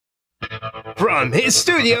from his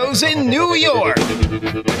studios in New York.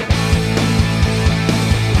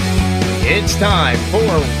 It's time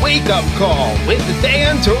for Wake Up Call with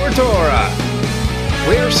Dan Tortora,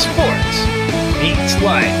 where sports meets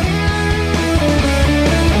life.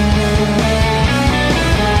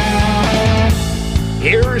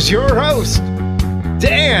 Here's your host,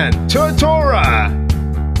 Dan Tortora.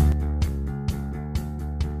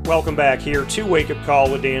 Welcome back here to Wake Up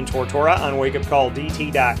Call with Dan Tortora on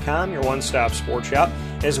wakeupcalldt.com, your one-stop sports shop,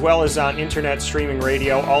 as well as on internet streaming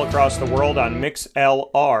radio all across the world on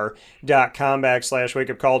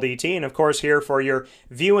mixlr.com/wakeupcalldt, and of course here for your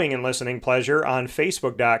viewing and listening pleasure on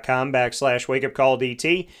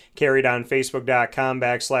facebook.com/wakeupcalldt, carried on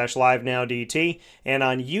facebook.com/livenowdt, and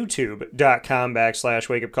on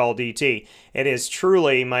youtube.com/wakeupcalldt. It is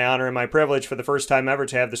truly my honor and my privilege for the first time ever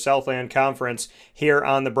to have the Southland Conference here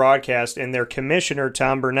on the broadcast, and their commissioner,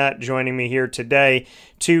 Tom Burnett, joining me here today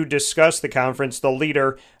to discuss the conference, the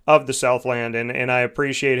leader of the Southland, and I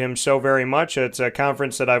appreciate him so very much. It's a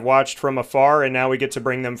conference that I've watched from afar, and now we get to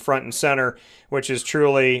bring them front and center, which is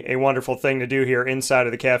truly a wonderful thing to do here inside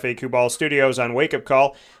of the Cafe Kubal studios on Wake Up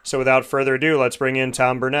Call. So without further ado, let's bring in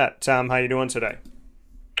Tom Burnett. Tom, how you doing today?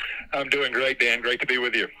 I'm doing great, Dan. Great to be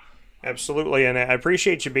with you. Absolutely, and I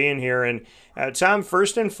appreciate you being here. And Tom,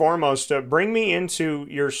 first and foremost, bring me into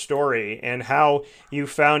your story and how you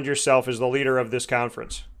found yourself as the leader of this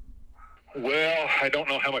conference. Well, I don't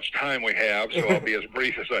know how much time we have, so I'll be as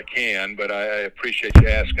brief as I can, but I appreciate you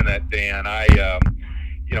asking that, Dan.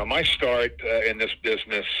 My start in this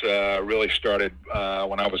business really started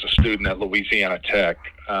when I was a student at Louisiana Tech.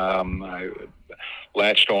 I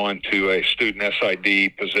latched on to a student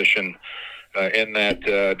SID position in that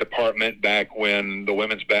department back when the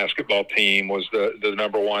women's basketball team was the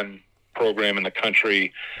number one program in the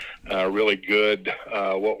country, really good,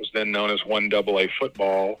 what was then known as 1AA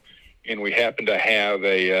football. And we happened to have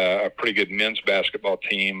a pretty good men's basketball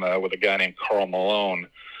team with a guy named Carl Malone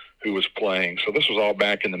who was playing. So this was all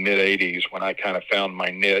back in the mid-'80s when I kind of found my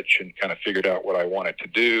niche and kind of figured out what I wanted to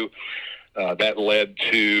do. That led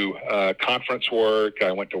to conference work.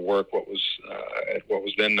 I went to work at what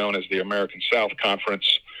was then known as the American South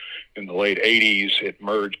Conference in the late 80s. It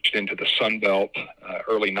merged into the Sun Belt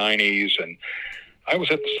early 90s, and I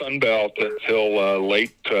was at the Sun Belt until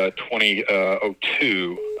late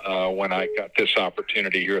 2002 when I got this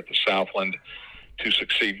opportunity here at the Southland to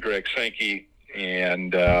succeed Greg Sankey.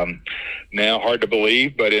 And now, hard to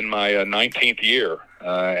believe, but in my 19th year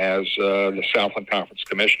as the Southland Conference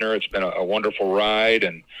Commissioner, it's been a wonderful ride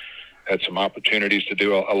and had some opportunities to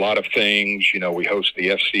do a lot of things. You know, we host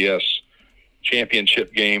the FCS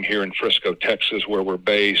championship game here in Frisco, Texas, where we're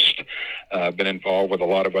based. Been involved with a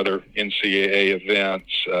lot of other NCAA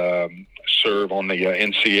events, serve on the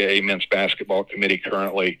NCAA men's basketball committee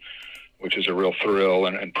currently, which is a real thrill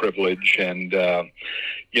and privilege. And,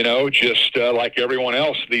 just like everyone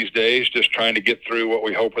else these days, just trying to get through what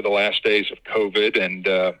we hope are the last days of COVID and,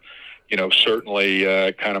 certainly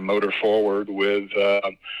kind of motor forward with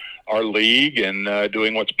our league and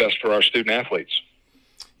doing what's best for our student athletes.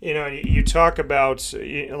 You know, you talk about,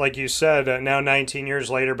 like you said, now 19 years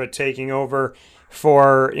later, but taking over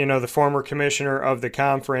for, the former commissioner of the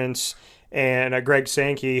conference and Greg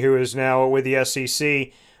Sankey, who is now with the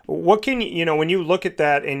SEC. What can when you look at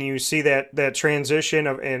that and you see that transition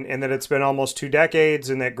of and that it's been almost 2 decades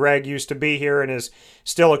and that Greg used to be here and is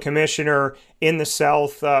still a commissioner in the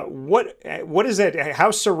South, what is that? How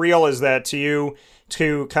surreal is that to you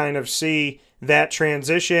to kind of see that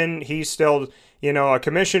transition? He's still a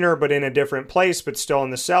commissioner, but in a different place, but still in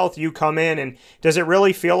the South. You come in, and does it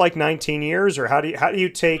really feel like 19 years, or how do you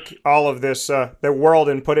take all of this, the world,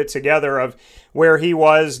 and put it together of where he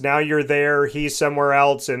was, now you're there, he's somewhere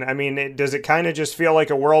else, and I mean, does it kind of just feel like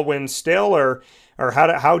a whirlwind still, or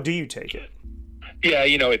how do you take it? Yeah,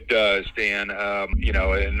 it does, Dan.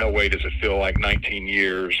 In no way does it feel like 19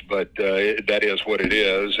 years, but that is what it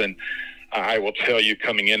is, and I will tell you,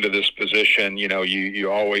 coming into this position, you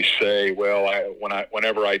always say, well,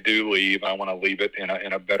 whenever I do leave, I want to leave it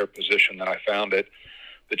in a better position than I found it.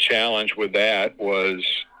 The challenge with that was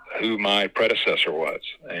who my predecessor was,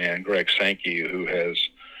 and Greg Sankey, who has,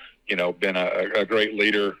 been a great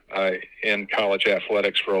leader in college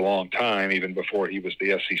athletics for a long time, even before he was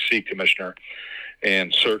the SEC commissioner.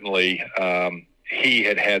 And certainly he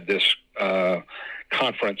had this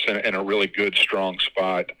conference in a really good, strong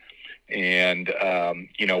spot. And,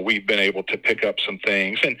 we've been able to pick up some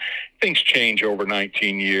things, and things change over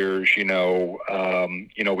 19 years. We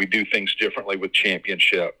do things differently with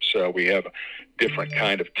championships. We have a different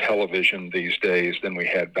kind of television these days than we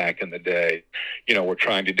had back in the day. We're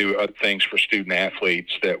trying to do other things for student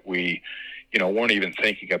athletes that we, weren't even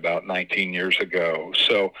thinking about 19 years ago.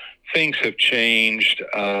 So things have changed.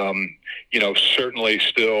 Certainly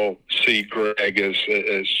still see Greg as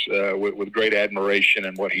with great admiration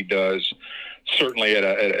in what he does. Certainly at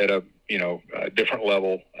a different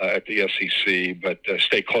level at the SEC, but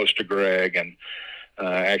stay close to Greg, and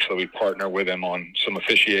actually we partner with him on some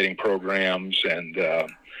officiating programs, and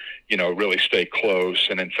really stay close.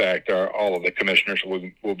 And in fact, all of the commissioners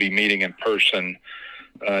will be meeting in person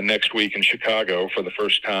next week in Chicago for the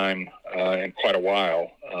first time in quite a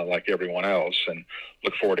while, like everyone else, and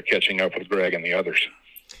look forward to catching up with Greg and the others.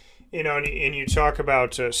 And you talk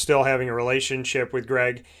about still having a relationship with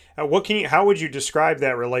Greg. How would you describe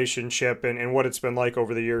that relationship and what it's been like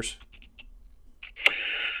over the years?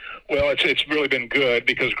 Well, it's really been good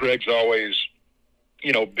because Greg's always,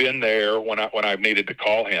 been there when I've needed to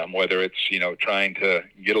call him, whether it's, trying to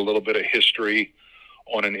get a little bit of history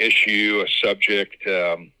on an issue, a subject,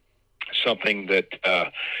 something that,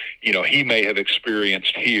 he may have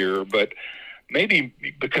experienced here, but maybe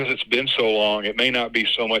because it's been so long, it may not be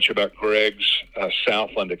so much about Greg's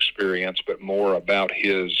Southland experience, but more about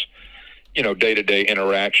his, day-to-day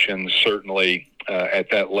interactions, certainly at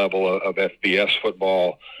that level of FBS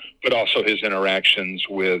football, but also his interactions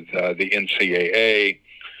with the NCAA.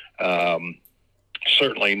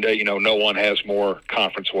 Certainly, no one has more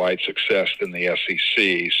conference-wide success than the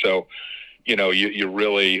SEC. So, you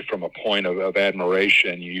really, from a point of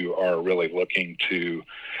admiration, you are really looking to,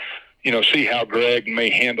 see how Greg may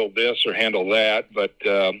handle this or handle that. But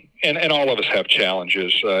and all of us have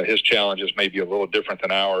challenges. His challenges may be a little different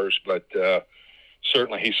than ours, but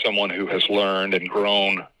certainly he's someone who has learned and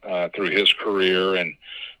grown through his career, and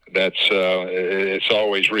that's it's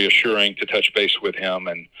always reassuring to touch base with him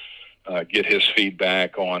and get his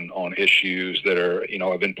feedback on issues that are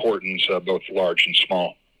of importance, both large and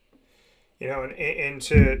small. And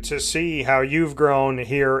to see how you've grown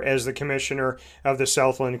here as the commissioner of the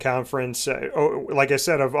Southland Conference, like I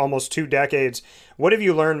said, of almost 2 decades, what have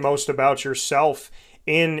you learned most about yourself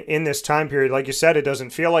in this time period? Like you said, it doesn't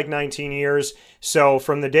feel like 19 years. So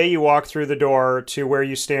from the day you walked through the door to where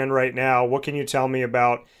you stand right now, what can you tell me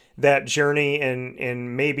about that journey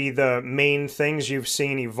and maybe the main things you've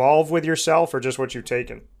seen evolve with yourself, or just what you've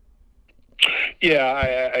taken?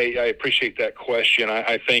 Yeah, I appreciate that question.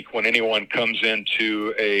 I think when anyone comes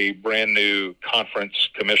into a brand new conference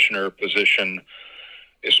commissioner position,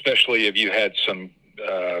 especially if you had some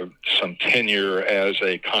tenure as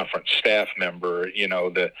a conference staff member,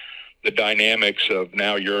 the dynamics of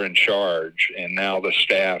now you're in charge and now the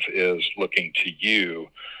staff is looking to you,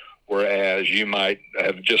 whereas you might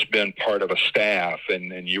have just been part of a staff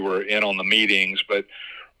and you were in on the meetings, but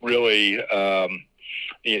really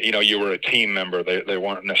you were a team member. They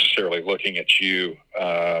weren't necessarily looking at you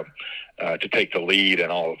to take the lead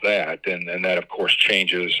and all of that. And that, of course,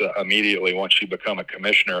 changes immediately once you become a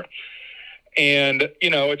commissioner. And,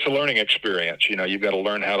 it's a learning experience. You've got to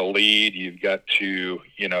learn how to lead. You've got to,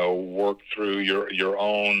 work through your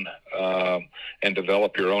own and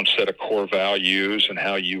develop your own set of core values and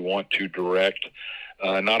how you want to direct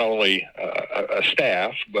not only a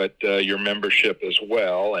staff, but your membership as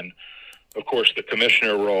well. And, of course, the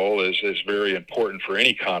commissioner role is very important for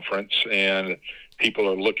any conference, and people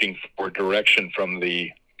are looking for direction from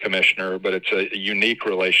the commissioner, but it's a unique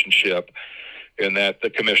relationship in that the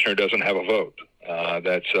commissioner doesn't have a vote.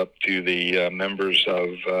 That's up to the members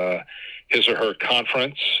of his or her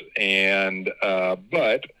conference,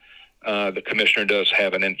 but the commissioner does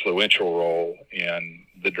have an influential role in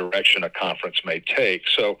the direction a conference may take.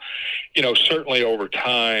 So, certainly over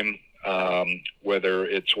time, whether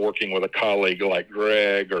it's working with a colleague like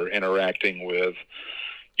Greg or interacting with,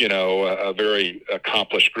 a very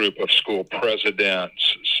accomplished group of school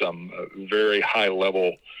presidents, some very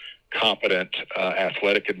high-level, competent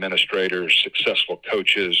athletic administrators, successful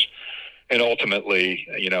coaches, and ultimately,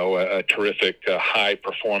 a terrific,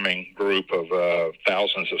 high-performing group of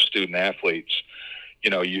thousands of student athletes.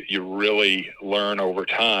 You really learn over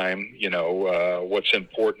time, what's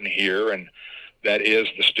important here, and that is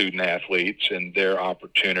the student athletes and their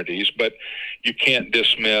opportunities. But you can't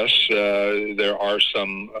dismiss there are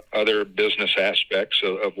some other business aspects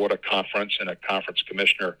of what a conference and a conference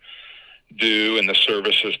commissioner do and the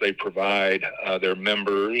services they provide their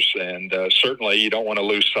members. And certainly you don't want to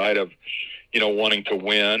lose sight of, wanting to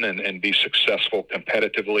win and be successful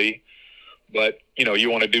competitively. But, you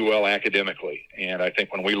want to do well academically. And I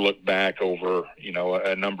think when we look back over,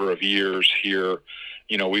 a number of years here,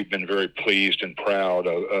 we've been very pleased and proud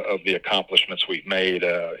of the accomplishments we've made,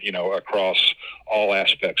 across all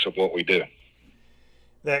aspects of what we do.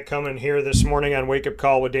 That coming here this morning on Wake Up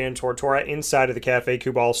Call with Dan Tortora inside of the Cafe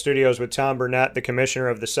Kubal studios with Tom Burnett, the commissioner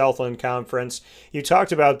of the Southland Conference. You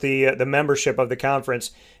talked about the membership of the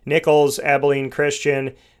conference. Nichols, Abilene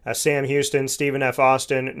Christian, Sam Houston, Stephen F.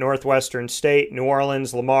 Austin, Northwestern State, New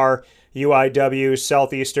Orleans, Lamar, UIW,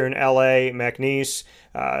 Southeastern LA, McNeese,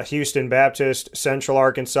 Houston Baptist, Central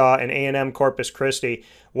Arkansas, and A&M Corpus Christi.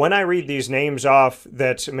 When I read these names off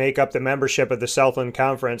that make up the membership of the Southland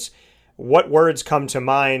Conference, what words come to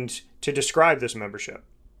mind to describe this membership?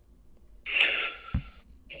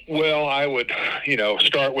 Well, I would,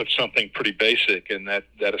 start with something pretty basic, and that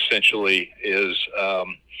essentially is,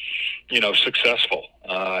 successful.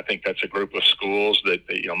 I think that's a group of schools that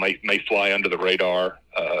may fly under the radar,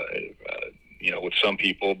 with some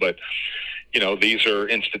people, but these are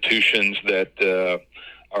institutions that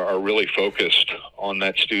are really focused on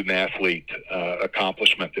that student athlete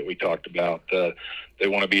accomplishment that we talked about. They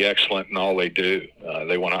want to be excellent in all they do.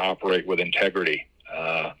 They want to operate with integrity.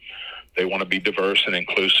 They want to be diverse and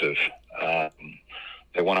inclusive.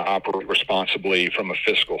 They want to operate responsibly from a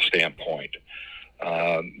fiscal standpoint.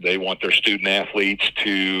 They want their student athletes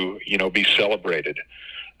to, be celebrated,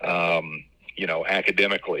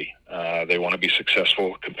 academically. They want to be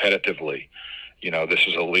successful competitively. This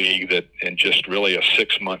is a league that in just really a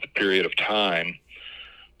 6-month period of time,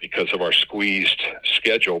 because of our squeezed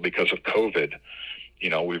schedule, because of COVID,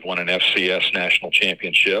 we've won an FCS national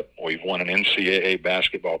championship. We've won an NCAA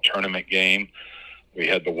basketball tournament game. We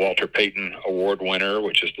had the Walter Payton Award winner,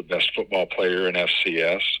 which is the best football player in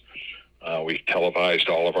FCS. We've televised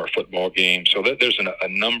all of our football games. So there's a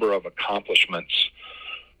number of accomplishments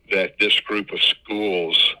that this group of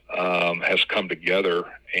schools has come together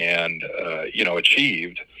and,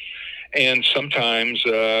 achieved. And sometimes,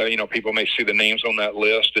 people may see the names on that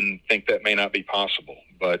list and think that may not be possible.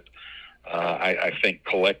 But I think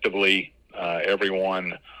collectively,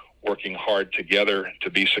 everyone working hard together to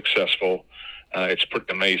be successful, it's pretty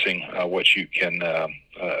amazing what you can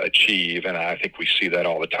achieve. And I think we see that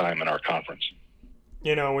all the time in our conference.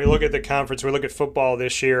 We look at the conference, we look at football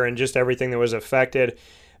this year and just everything that was affected.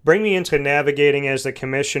 Bring me into navigating as the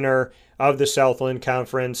commissioner of the Southland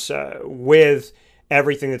Conference with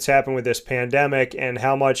everything that's happened with this pandemic and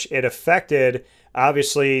how much it affected,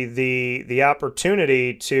 obviously, the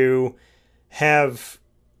opportunity to have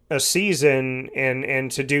a season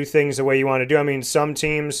and to do things the way you want to do. I mean, some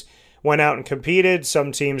teams went out and competed,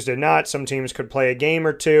 some teams did not, some teams could play a game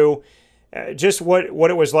or two. Just what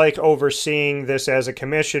it was like overseeing this as a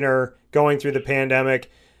commissioner going through the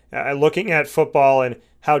pandemic, looking at football and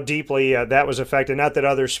how deeply that was affected. Not that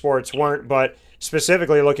other sports weren't, but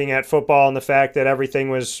specifically looking at football and the fact that everything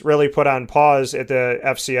was really put on pause at the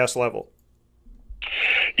FCS level.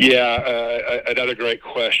 Yeah, another great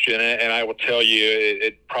question, and I will tell you,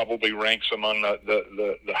 it probably ranks among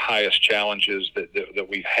the highest challenges that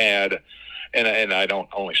we've had. And I don't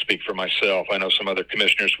only speak for myself. I know some other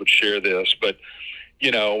commissioners would share this, but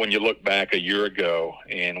when you look back a year ago,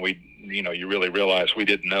 and you really realize we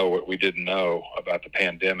didn't know what we didn't know about the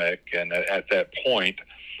pandemic, and at that point,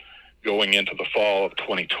 going into the fall of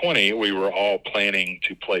 2020, we were all planning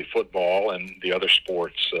to play football and the other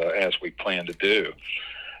sports as we planned to do.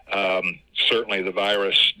 Certainly the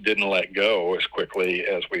virus didn't let go as quickly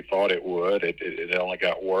as we thought it would. It only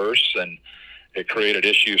got worse, and it created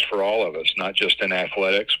issues for all of us, not just in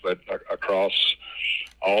athletics, but across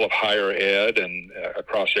all of higher ed and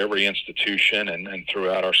across every institution and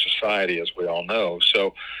throughout our society, as we all know.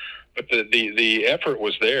 So, but the effort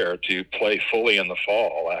was there to play fully in the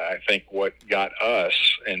fall. I think what got us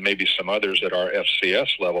and maybe some others at our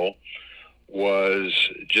FCS level was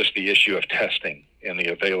just the issue of testing and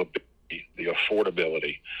the availability, the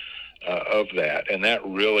affordability of that. And that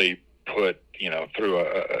really put, through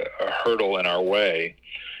a hurdle in our way.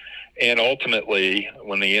 And ultimately,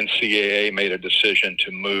 when the NCAA made a decision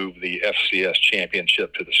to move the FCS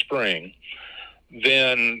championship to the spring,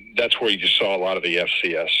 then that's where you just saw a lot of the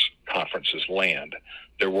FCS conferences land.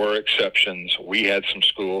 There were exceptions. We had some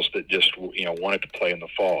schools that just, wanted to play in the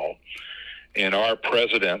fall. And our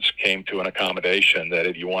presidents came to an accommodation that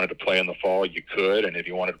if you wanted to play in the fall, you could, and if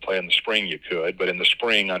you wanted to play in the spring, you could. But in the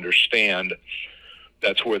spring, understand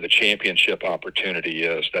that's where the championship opportunity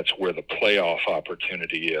is. That's where the playoff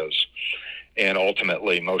opportunity is. And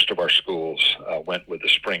ultimately, most of our schools went with the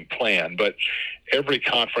spring plan. But every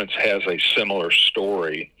conference has a similar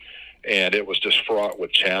story, and it was just fraught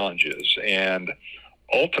with challenges. And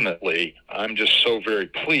ultimately, I'm just so very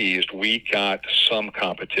pleased we got some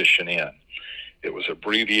competition in. It was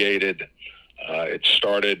abbreviated. It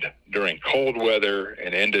started during cold weather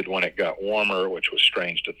and ended when it got warmer, which was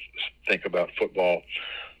strange to think about football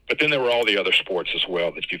But then there were all the other sports as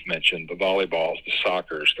well that you've mentioned, the volleyballs, the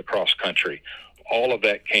soccers, the cross country. All of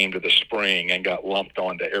that came to the spring and got lumped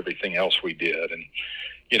onto everything else we did. And,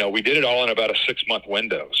 we did it all in about a 6-month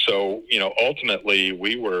window. So, ultimately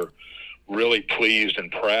we were really pleased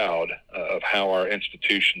and proud of how our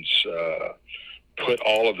institutions put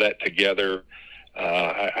all of that together.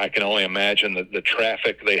 I can only imagine the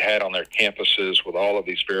traffic they had on their campuses with all of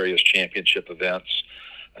these various championship events,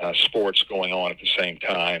 sports going on at the same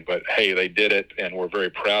time. But, hey, they did it, and we're very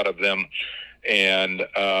proud of them. And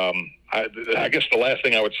I guess the last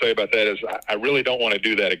thing I would say about that is I really don't want to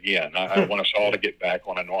do that again. I want us all to get back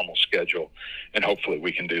on a normal schedule, and hopefully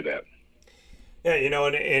we can do that. Yeah,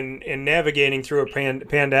 in navigating through a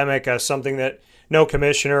pandemic, something that no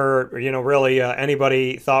commissioner, really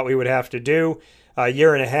anybody thought we would have to do, a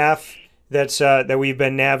year and a half that we've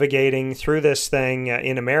been navigating through this thing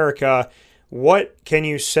in America. What can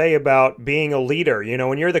you say about being a leader?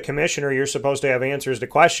 When you're the commissioner, you're supposed to have answers to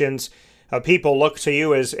questions. People look to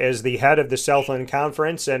you as the head of the Southland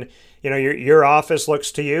Conference, and your office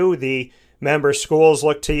looks to you. The member schools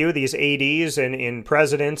look to you. These ADs and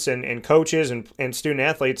presidents and coaches and student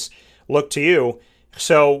athletes look to you.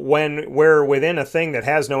 So when we're within a thing that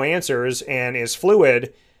has no answers and is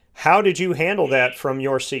fluid, how did you handle that from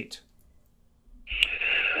your seat?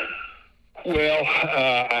 Well,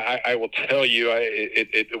 I will tell you,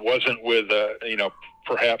 it wasn't with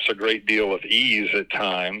perhaps a great deal of ease at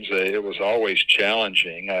times. It was always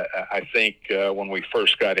challenging. I think when we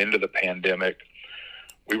first got into the pandemic,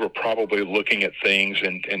 we were probably looking at things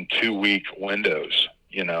in 2-week windows.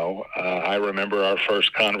 I remember our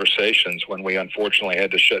first conversations when we unfortunately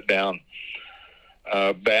had to shut down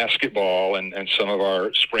basketball and some of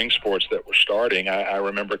our spring sports that were starting. I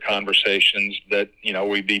remember conversations that,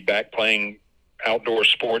 we'd be back playing outdoor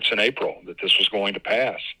sports in April, that this was going to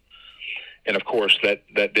pass. And of course that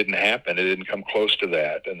didn't happen. It didn't come close to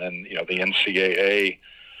that. And then, the NCAA,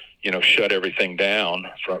 shut everything down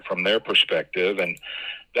from their perspective. And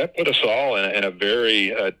that put us all in a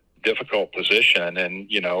very difficult position. And,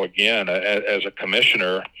 again, as a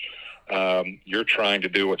commissioner, you're trying to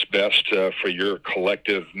do what's best for your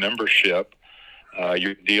collective membership.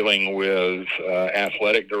 You're dealing with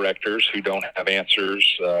athletic directors who don't have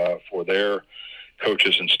answers for their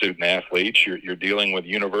coaches and student athletes. You're dealing with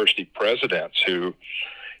university presidents who,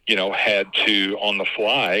 had to, on the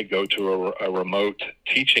fly, go to a remote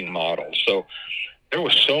teaching model. So there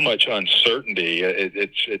was so much uncertainty.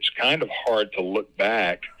 It's kind of hard to look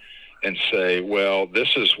back and say, well, this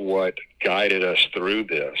is what guided us through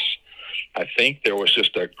this. I think there was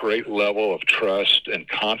just a great level of trust and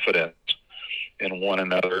confidence in one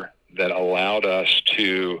another that allowed us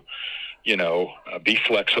to, be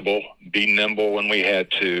flexible, be nimble when we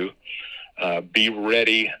had to, be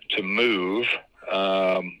ready to move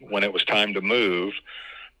when it was time to move,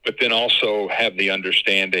 but then also have the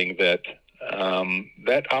understanding that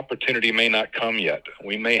that opportunity may not come yet.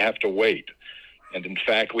 We may have to wait. And in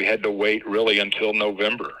fact, we had to wait really until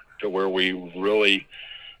November to where we really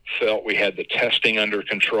felt we had the testing under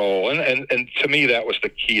control. And to me, that was the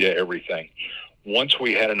key to everything. Once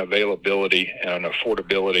we had an availability and an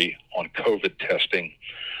affordability on COVID testing,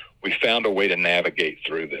 we found a way to navigate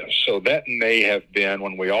through this. So that may have been,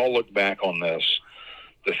 when we all look back on this,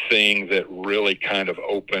 the thing that really kind of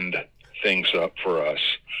opened things up for us.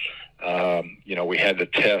 We had to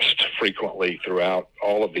test frequently throughout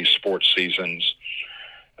all of these sports seasons,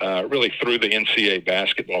 really through the NCAA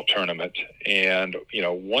basketball tournament. And,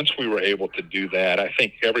 once we were able to do that, I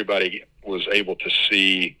think everybody was able to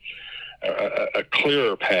see a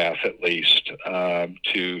clearer path, at least,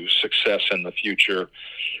 to success in the future.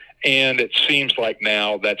 And it seems like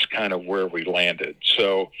now that's kind of where we landed.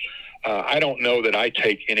 So I don't know that I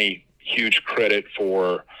take any huge credit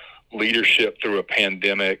for leadership through a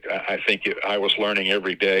pandemic. I think I was learning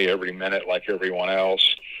every day, every minute, like everyone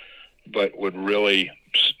else, but would really,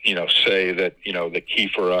 say that, the key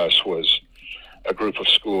for us was a group of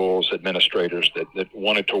schools, administrators that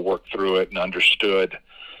wanted to work through it and understood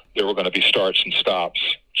there were going to be starts and stops,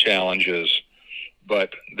 challenges,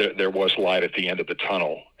 but there was light at the end of the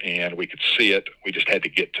tunnel, and we could see it. We just had to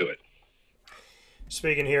get to it.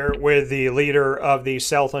 Speaking here with the leader of the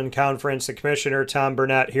Southland Conference, the Commissioner, Tom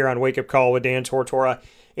Burnett, here on Wake Up Call with Dan Tortora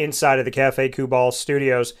inside of the Cafe Kubal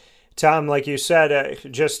studios. Tom, like you said,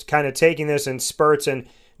 just kind of taking this in spurts and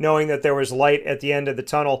knowing that there was light at the end of the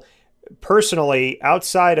tunnel. Personally,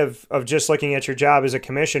 outside of just looking at your job as a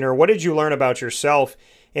commissioner, what did you learn about yourself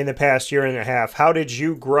in the past year and a half? How did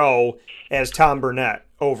you grow as Tom Burnett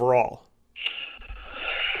overall?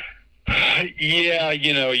 Yeah,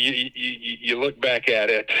 you look back at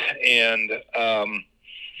it, and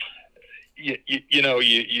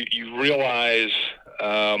you realize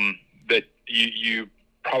that you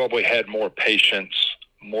probably had more patience,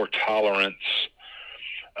 more tolerance,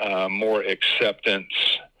 more acceptance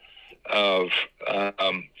of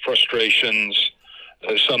frustrations,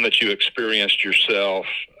 some that you experienced yourself,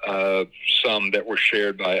 some that were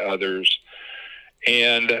shared by others.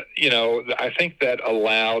 And, I think that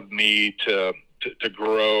allowed me to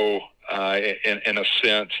grow in a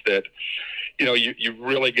sense that, you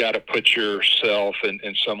really got to put yourself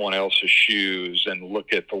in someone else's shoes and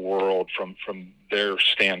look at the world from their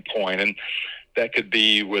standpoint. And that could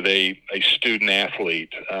be with a student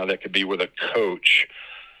athlete, that could be with a coach,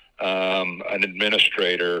 an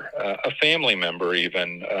administrator, a family member,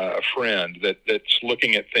 even a friend that's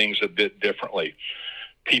looking at things a bit differently.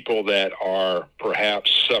 People that are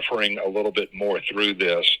perhaps suffering a little bit more through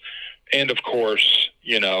this. And of course,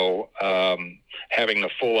 having the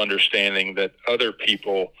full understanding that other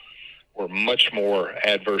people were much more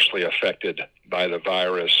adversely affected by the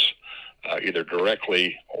virus, either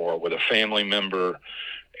directly or with a family member.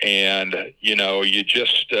 And, you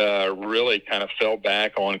just really kind of fell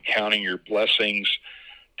back on counting your blessings,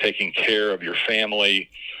 taking care of your family,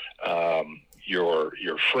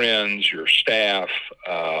 your friends, your staff,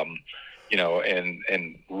 and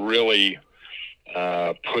really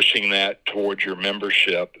pushing that towards your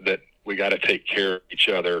membership that we got to take care of each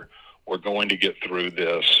other. We're going to get through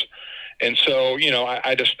this. And so,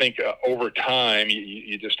 I just think over time,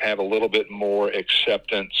 you just have a little bit more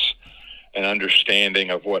acceptance and understanding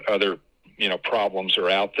of what other, problems are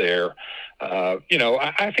out there.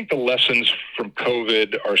 I think the lessons from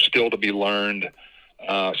COVID are still to be learned.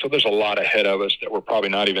 So there's a lot ahead of us that we're probably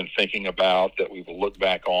not even thinking about, that we will look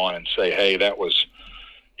back on and say, hey, that was,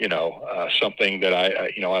 something that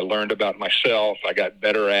I learned about myself, I got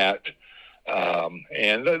better at.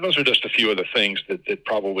 And those are just a few of the things that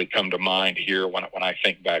probably come to mind here when I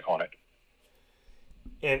think back on it.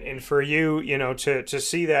 And for you, to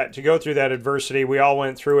see that, to go through that adversity, we all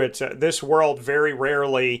went through it. This world very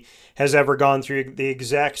rarely has ever gone through the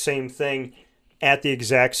exact same thing at the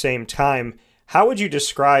exact same time. How would you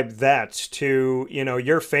describe that to,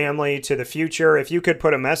 your family, to the future? If you could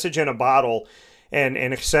put a message in a bottle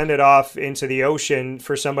and send it off into the ocean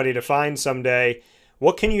for somebody to find someday,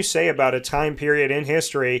 what can you say about a time period in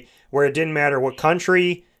history where it didn't matter what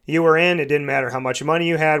country you were in, it didn't matter how much money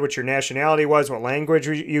you had, what your nationality was, what language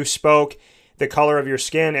you spoke, the color of your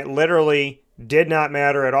skin, it literally did not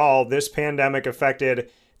matter at all. This pandemic affected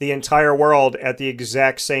the entire world at the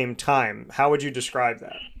exact same time. How would you describe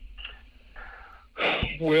that?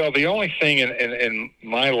 Well, the only thing in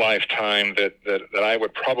my lifetime that I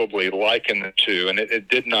would probably liken it to, and it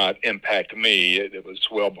did not impact me, it was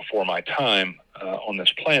well before my time on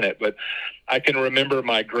this planet, but I can remember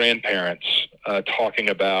my grandparents talking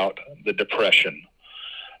about the Depression.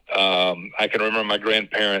 I can remember my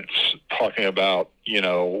grandparents talking about,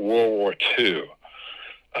 World War II.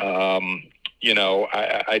 I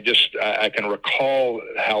can recall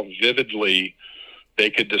how vividly they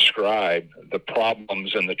could describe the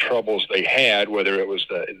problems and the troubles they had, whether it was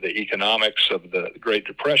the economics of the Great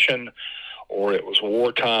Depression, or it was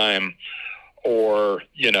wartime, or,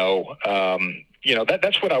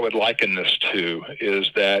 that's what I would liken this to, is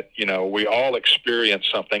that, we all experience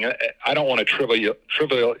something. I don't want to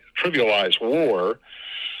trivialize war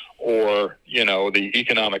or, the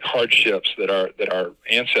economic hardships that our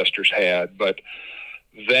ancestors had, but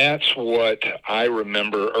that's what I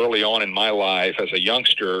remember early on in my life as a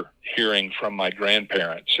youngster hearing from my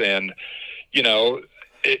grandparents. And,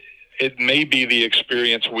 it may be the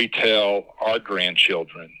experience we tell our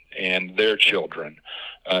grandchildren and their children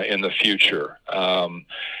in the future.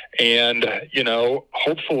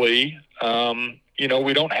 Hopefully,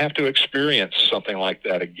 we don't have to experience something like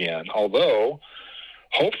that again. Although,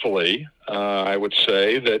 hopefully, I would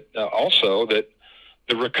say that also that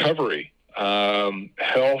the recovery,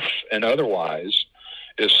 health and otherwise,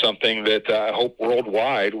 is something that I hope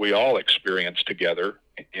worldwide we all experience together,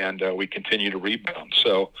 and we continue to rebound.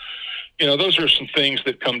 So, those are some things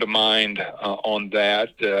that come to mind on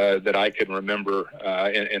that I can remember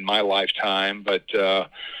in my lifetime. But,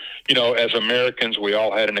 as Americans, we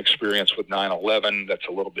all had an experience with 9/11 that's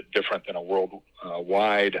a little bit different than a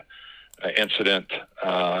worldwide incident.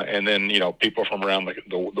 And then, people from around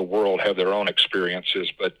the world have their own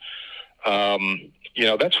experiences. But,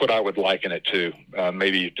 that's what I would liken it to,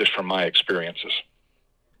 maybe just from my experiences.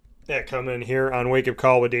 Yeah, coming here on Wake Up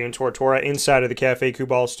Call with Dan Tortora inside of the Cafe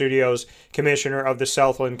Kubal Studios, Commissioner of the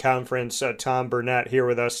Southland Conference, Tom Burnett, here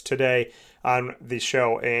with us today on the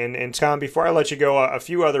show. And Tom, before I let you go, a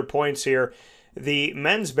few other points here. the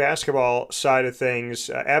men's basketball side of things,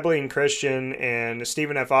 Abilene Christian and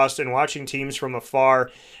Stephen F. Austin, watching teams from afar.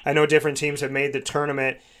 I know different teams have made the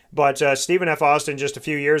tournament, but Stephen F. Austin just a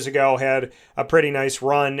few years ago had a pretty nice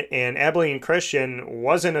run, and Abilene Christian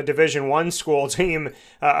wasn't a Division I school team,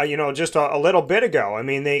 just a little bit ago. I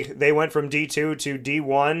mean, they went from D2 to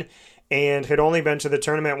D1 and had only been to the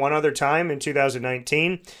tournament one other time in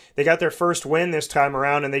 2019. They got their first win this time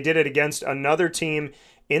around, and they did it against another team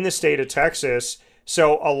in the state of Texas.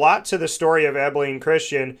 So a lot to the story of Abilene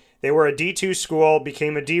Christian. They were a D2 school,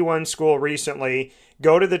 became a D1 school recently,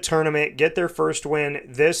 go to the tournament, get their first win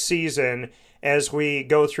this season as we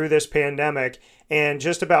go through this pandemic. And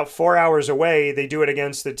just about 4 hours away, they do it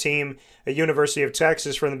against the team at University of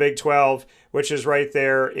Texas from the Big 12, which is right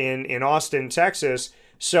there in Austin, Texas.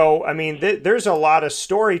 So, I mean, there's a lot of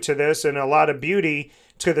story to this and a lot of beauty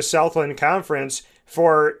to the Southland Conference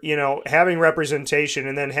for, having representation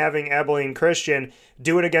and then having Abilene Christian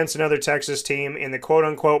do it against another Texas team in the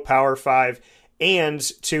quote-unquote Power 5 and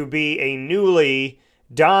to be a newly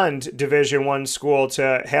donned Division I school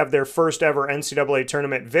to have their first ever NCAA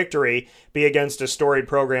tournament victory be against a storied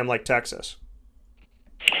program like Texas.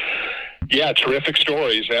 Yeah, terrific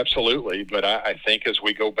stories, absolutely. But I think as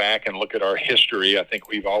we go back and look at our history, I think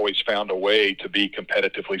we've always found a way to be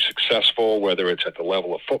competitively successful, whether it's at the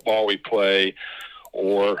level of football we play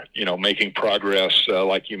or, making progress,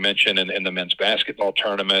 like you mentioned, in the men's basketball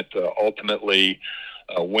tournament, ultimately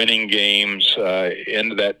winning games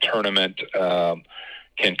into that tournament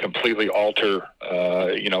can completely alter,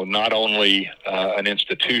 not only an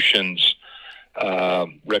institution's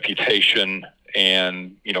reputation.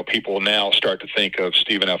 And, people now start to think of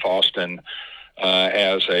Stephen F. Austin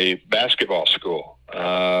as a basketball school.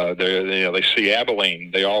 They see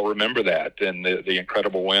Abilene. They all remember that and the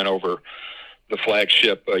incredible win over the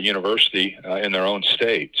flagship university in their own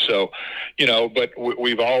state. So, but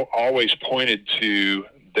we've always pointed to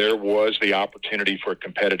there was the opportunity for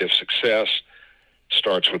competitive success.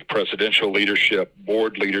 Starts with presidential leadership,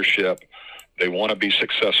 board leadership. They want to be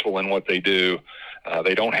successful in what they do.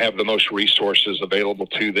 They don't have the most resources available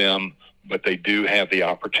to them, but they do have the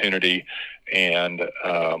opportunity and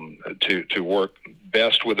to work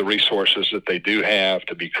best with the resources that they do have,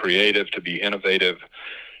 to be creative, to be innovative,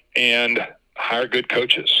 and hire good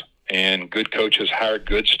coaches. And good coaches hire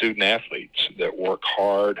good student athletes that work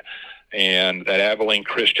hard. And that Abilene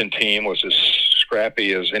Christian team was as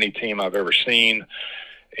scrappy as any team I've ever seen.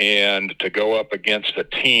 And to go up against a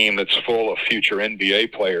team that's full of future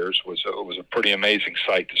NBA players was a pretty amazing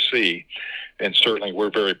sight to see. And certainly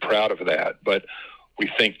we're very proud of that. But we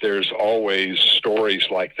think there's always stories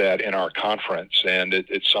like that in our conference, and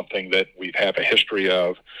it's something that we have a history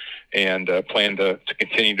of and plan to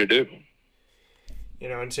continue to do.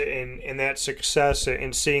 And that success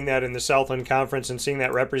and seeing that in the Southland Conference and seeing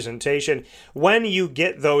that representation, when you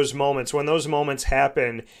get those moments, when those moments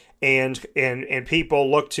happen and people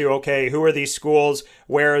look to, okay, who are these schools?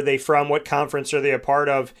 Where are they from? What conference are they a part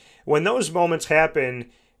of? When those moments happen,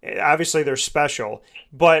 obviously they're special.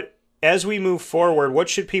 But as we move forward, what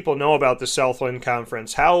should people know about the Southland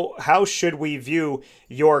Conference? How should we view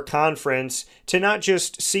your conference to not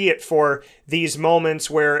just see it for these moments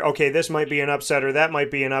where, okay, this might be an upset or that might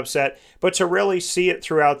be an upset, but to really see it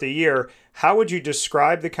throughout the year? How would you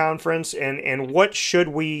describe the conference, and what should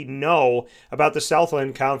we know about the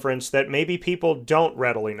Southland Conference that maybe people don't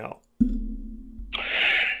readily know?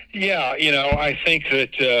 Yeah, I think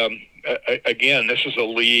that again, this is a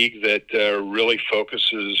league that really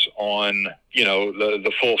focuses on,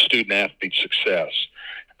 the full student athlete success.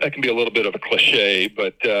 That can be a little bit of a cliche,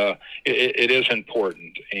 but it is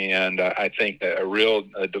important. And I think a real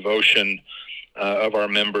devotion of our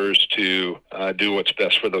members to do what's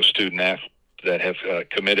best for those student athletes that have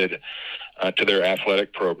committed to their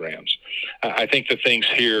athletic programs. I think the things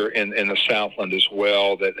here in the Southland as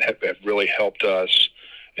well that have really helped us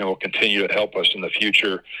and will continue to help us in the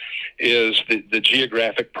future is the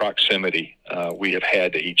geographic proximity we have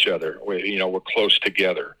had to each other. We're close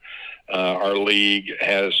together. Our league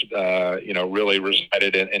has, really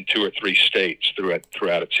resided in 2 or 3 states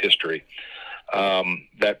throughout its history.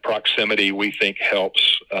 That proximity, we think,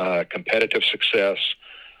 helps competitive success.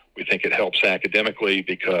 We think it helps academically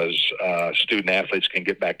because student athletes can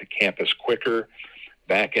get back to campus quicker,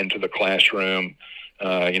 back into the classroom,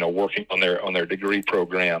 working on their degree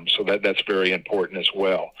program. So that's very important as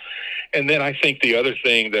well. And then I think the other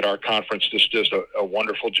thing that our conference just does a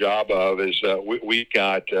wonderful job of is we've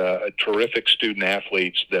got terrific student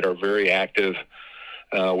athletes that are very active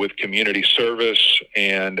with community service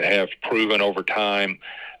and have proven over time,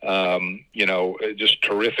 just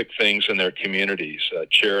terrific things in their communities,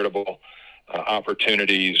 charitable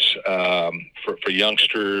opportunities for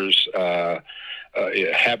youngsters,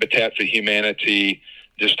 Habitat for Humanity,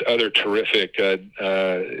 just other terrific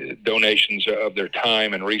donations of their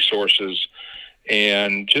time and resources.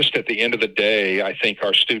 And just at the end of the day, I think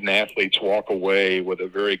our student athletes walk away with a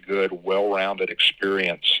very good, well-rounded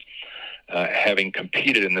experience, having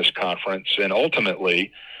competed in this conference. And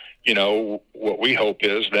ultimately, what we hope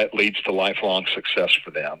is that leads to lifelong success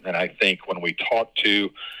for them. And I think when we talk to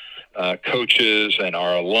coaches and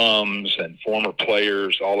our alums and former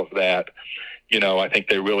players, all of that, I think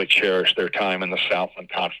they really cherish their time in the Southland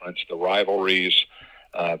Conference, the rivalries,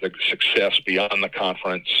 the success beyond the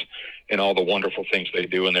conference, and all the wonderful things they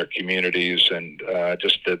do in their communities, and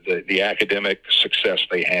just the academic success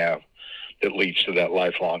they have that leads to that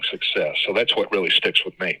lifelong success. So that's what really sticks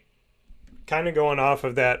with me. Kind of going off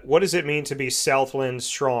of that, what does it mean to be Southland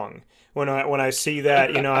strong? When I see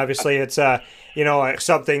that, obviously it's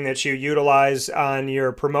something that you utilize on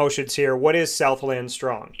your promotions here. What is Southland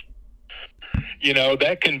strong?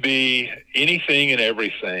 That can be anything and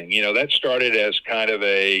everything. That started as kind of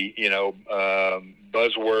a,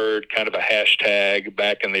 buzzword, kind of a hashtag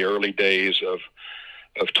back in the early days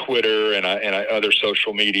of Twitter and other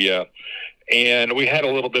social media. And we had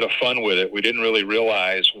a little bit of fun with it. We didn't really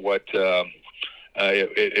realize what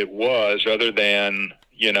it was, other than,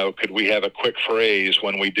 could we have a quick phrase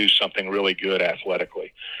when we do something really good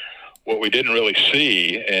athletically? What we didn't really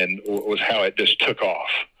see was how it just took off.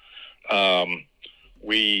 Our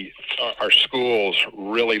schools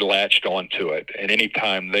really latched onto it, and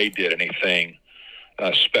anytime they did anything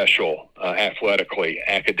special, athletically,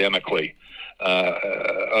 academically,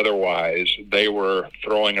 otherwise, they were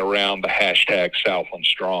throwing around the hashtag Southland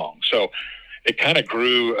Strong. So it kind of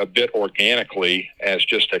grew a bit organically as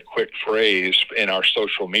just a quick phrase in our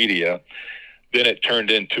social media. Then it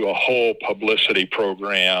turned into a whole publicity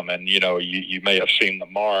program, and you may have seen the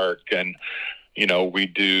mark, and we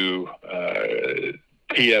do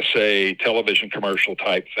PSA television commercial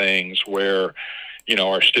type things where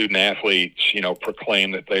our student athletes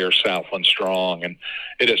proclaim that they are Southland strong, and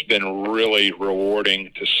it has been really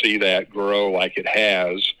rewarding to see that grow like it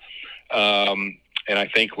has. And I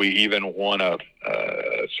think we even won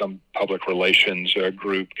some public relations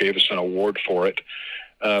group gave us an award for it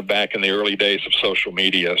back in the early days of social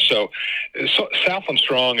media. So Southland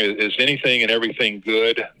Strong is anything and everything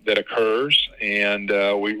good that occurs, and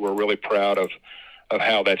we're really proud of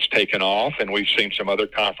how that's taken off. And we've seen some other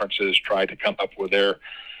conferences try to come up with their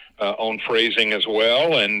own phrasing as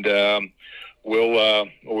well, and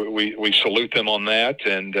we salute them on that,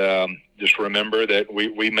 and just remember that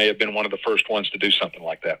we may have been one of the first ones to do something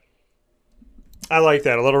like that. I like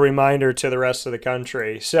that. A little reminder to the rest of the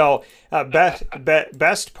country. So,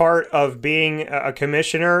 best part of being a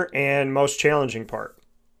commissioner and most challenging part?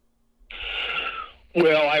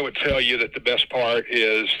 Well, I would tell you that the best part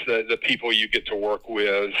is the people you get to work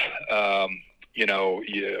with.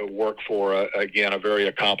 You work for, a very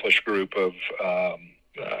accomplished group of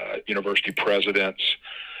university presidents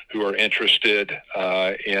who are interested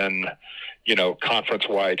in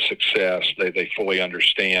conference-wide success. They fully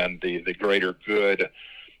understand the greater good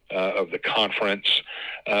of the conference,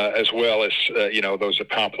 as well as, those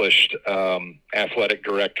accomplished athletic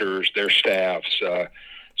directors, their staffs,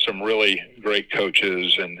 some really great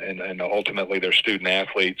coaches, and ultimately their student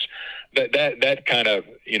athletes. That kind of,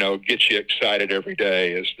 gets you excited every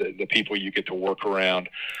day, is the people you get to work around.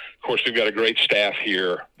 Of course, we've got a great staff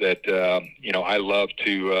here that, I love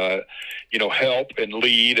to, help and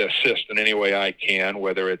lead, assist in any way I can,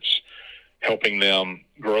 whether it's helping them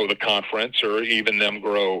grow the conference or even them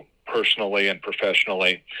grow personally and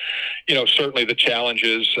professionally. Certainly the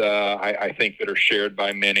challenges, I think, that are shared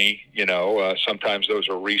by many, sometimes those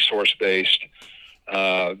are resource-based.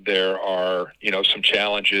 There are, some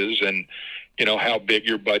challenges, and, how big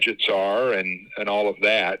your budgets are and all of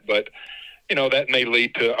that. But, that may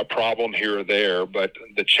lead to a problem here or there, but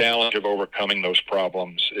the challenge of overcoming those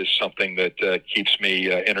problems is something that keeps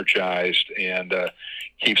me energized and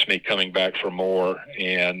keeps me coming back for more.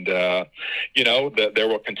 And, there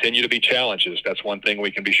will continue to be challenges. That's one thing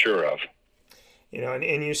we can be sure of.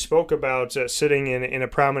 And you spoke about sitting in a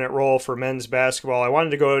prominent role for men's basketball. I wanted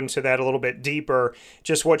to go into that a little bit deeper,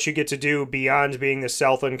 just what you get to do beyond being the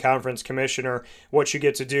Southland Conference Commissioner, what you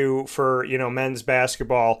get to do for, men's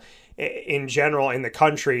basketball in general in the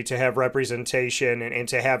country to have representation and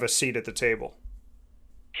to have a seat at the table.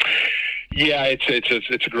 Yeah,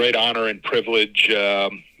 it's a great honor and privilege,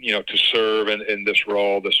 to serve in this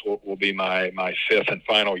role. This will be my fifth and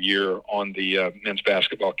final year on the men's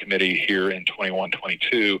basketball committee here in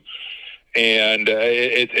 21-22. And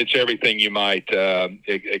it's everything you might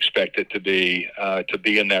expect it to be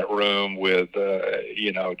in that room with,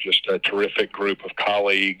 just a terrific group of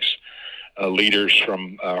colleagues, leaders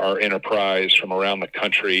from our enterprise from around the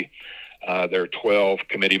country. There are 12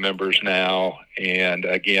 committee members now, and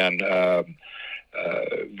again,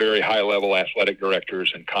 very high-level athletic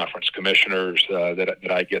directors and conference commissioners that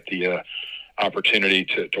I get the opportunity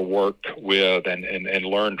to work with and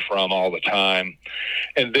learn from all the time.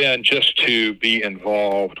 And then just to be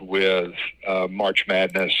involved with March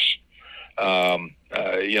Madness,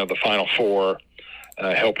 the Final Four,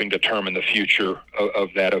 helping determine the future of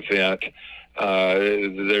that event.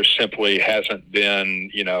 There simply hasn't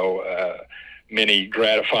been, many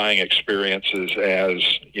gratifying experiences as,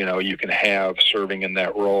 you can have serving in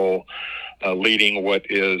that role, leading what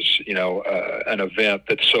is, an event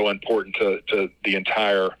that's so important to the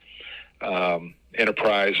entire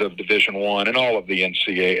enterprise of Division I and all of the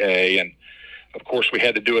NCAA. And, of course, we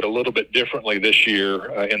had to do it a little bit differently this year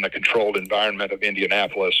in the controlled environment of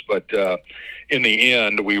Indianapolis. But in the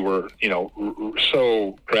end, we were,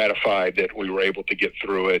 so gratified that we were able to get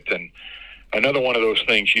through it. And another one of those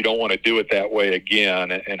things, you don't want to do it that way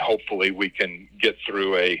again. And hopefully we can get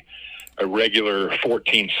through a regular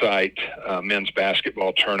 14-site men's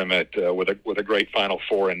basketball tournament with a great Final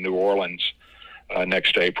Four in New Orleans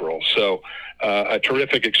next April. So a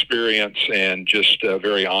terrific experience, and just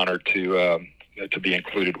very honored to be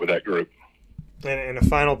included with that group. And a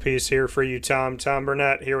final piece here for you, Tom. Tom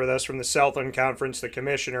Burnett here with us from the Southland Conference, the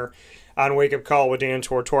commissioner, on Wake Up Call with Dan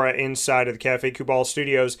Tortora inside of the Cafe Kubal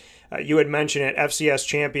Studios. You had mentioned it, FCS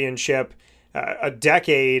Championship, a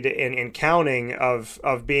decade and counting of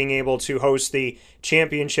being able to host the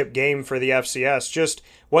championship game for the FCS. Just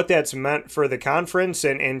what that's meant for the conference,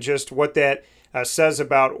 and just what that says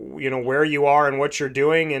about where you are and what you're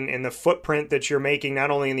doing, and the footprint that you're making not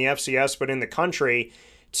only in the FCS but in the country,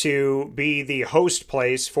 to be the host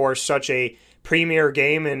place for such a premier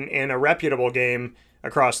game and a reputable game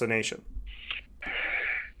across the nation.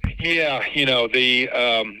 Yeah, the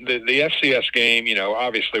FCS game,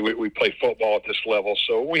 obviously we play football at this level,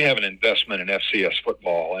 so we have an investment in FCS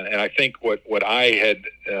football. And I think what I had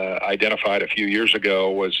identified a few years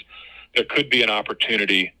ago was there could be an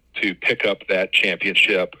opportunity to pick up that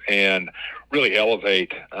championship and really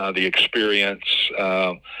elevate the experience,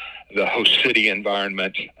 the host city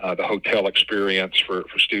environment, the hotel experience for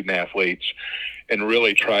student athletes, and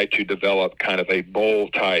really try to develop kind of a bowl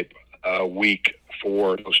type week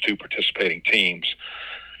for those two participating teams.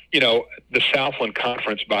 The Southland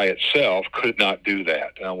Conference by itself could not do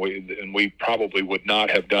that. We probably would not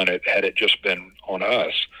have done it had it just been on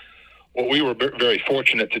us. What we were very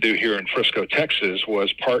fortunate to do here in Frisco, Texas,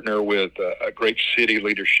 was partner with a great city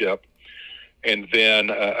leadership, and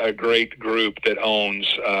then a great group that owns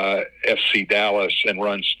FC Dallas and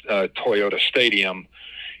runs Toyota Stadium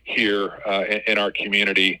here in our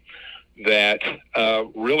community, that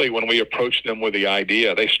really when we approached them with the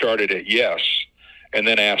idea, they started at yes and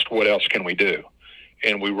then asked, what else can we do?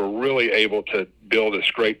 And we were really able to build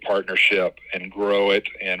this great partnership and grow it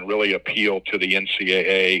and really appeal to the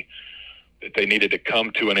NCAA that they needed to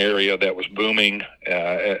come to an area that was booming,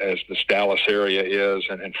 as this Dallas area is,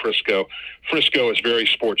 and Frisco. Frisco is very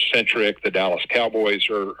sports-centric. The Dallas Cowboys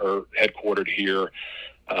are headquartered here.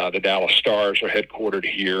 The Dallas Stars are headquartered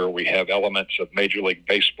here. We have elements of Major League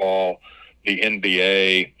Baseball, the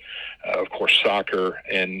NBA, of course, soccer,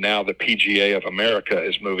 and now the PGA of America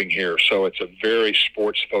is moving here. So it's a very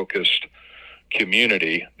sports-focused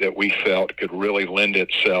community that we felt could really lend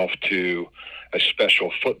itself to a special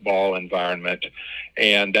football environment,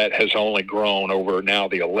 and that has only grown over now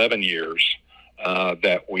the 11 years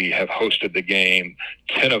that we have hosted the game.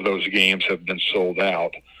 10 of those games have been sold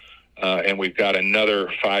out, and we've got another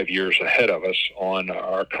 5 years ahead of us on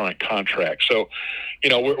our current contract. So,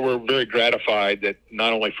 we're very gratified that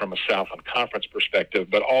not only from a Southland Conference perspective,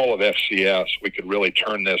 but all of FCS, we could really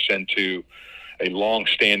turn this into a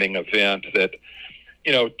long-standing event that,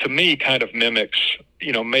 to me kind of mimics,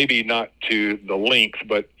 maybe not to the length,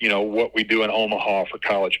 but, what we do in Omaha for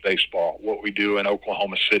college baseball, what we do in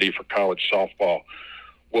Oklahoma City for college softball,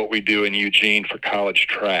 what we do in Eugene for college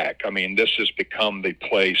track. I mean, this has become the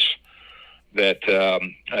place that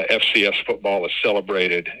FCS football is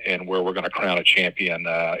celebrated and where we're going to crown a champion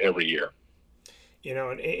every year.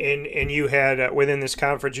 And you had, within this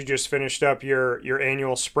conference, you just finished up your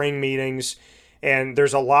annual spring meetings, and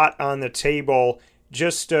there's a lot on the table.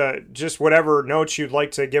 Just whatever notes you'd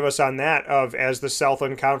like to give us on that, of as the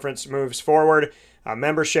Southland Conference moves forward,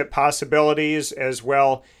 membership possibilities, as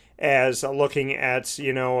well as looking at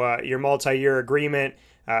your multi-year agreement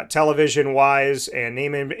television-wise and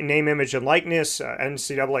name, image, and likeness,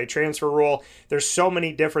 NCAA transfer rule. There's so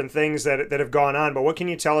many different things that have gone on. But what can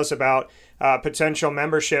you tell us about potential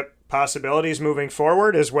membership possibilities moving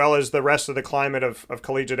forward, as well as the rest of the climate of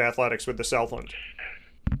collegiate athletics with the Southland?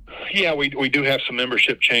 Yeah, we do have some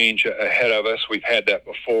membership change ahead of us. We've had that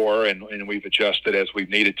before, and we've adjusted as we've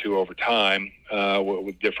needed to over time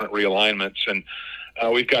with different realignments. And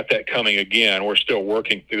we've got that coming again. We're still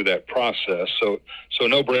working through that process. So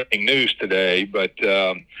no breaking news today, but,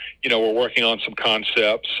 we're working on some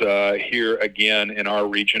concepts here again in our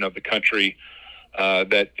region of the country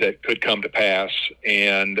that could come to pass.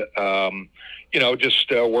 And,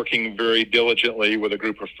 just working very diligently with a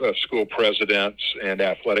group of school presidents and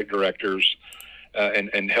athletic directors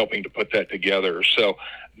and helping to put that together. So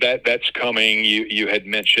that's coming. You had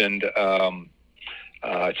mentioned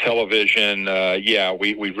television.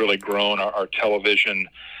 We've really grown our television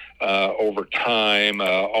over time.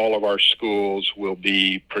 All of our schools will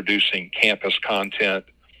be producing campus content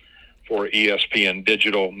for ESPN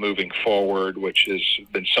Digital moving forward, which has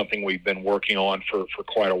been something we've been working on for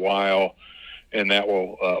quite a while, and that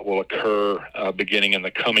will occur beginning in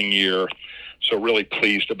the coming year. So really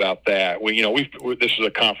pleased about that. This is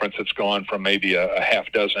a conference that's gone from maybe a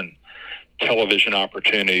half dozen television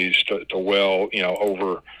opportunities to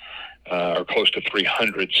over or close to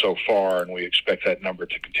 300 so far, and we expect that number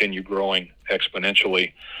to continue growing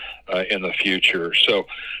exponentially in the future. So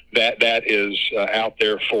that is out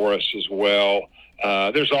there for us as well.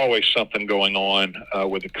 There's always something going on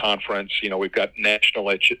with the conference. We've got national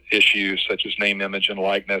issues such as name, image, and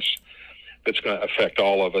likeness that's going to affect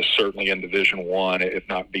all of us, certainly in Division I, if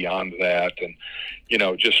not beyond that. And,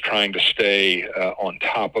 just trying to stay on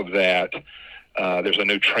top of that. There's a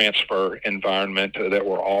new transfer environment that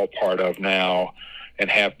we're all part of now and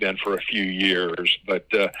have been for a few years. But,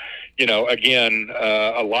 again,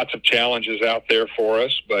 lots of challenges out there for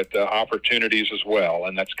us, but opportunities as well.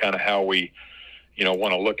 And that's kind of how we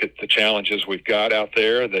want to look at the challenges we've got out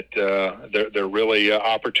there, that they're really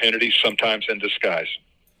opportunities sometimes in disguise.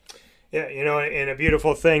 Yeah, and a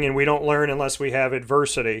beautiful thing, and we don't learn unless we have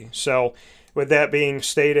adversity. So with that being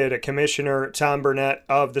stated, Commissioner Tom Burnett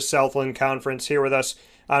of the Southland Conference here with us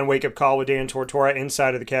on Wake Up Call with Dan Tortora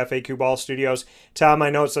inside of the Cafe Kubal studios. Tom, I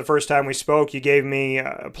know it's the first time we spoke. You gave me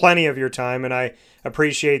plenty of your time, and I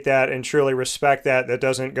appreciate that and truly respect that. That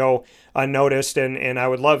doesn't go unnoticed, and I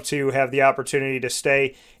would love to have the opportunity to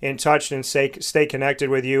stay in touch and stay connected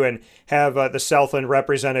with you and have the Southland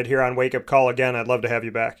represented here on Wake Up Call again. I'd love to have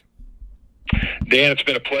you back. Dan, it's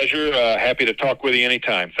been a pleasure. Happy to talk with you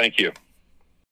anytime. Thank you.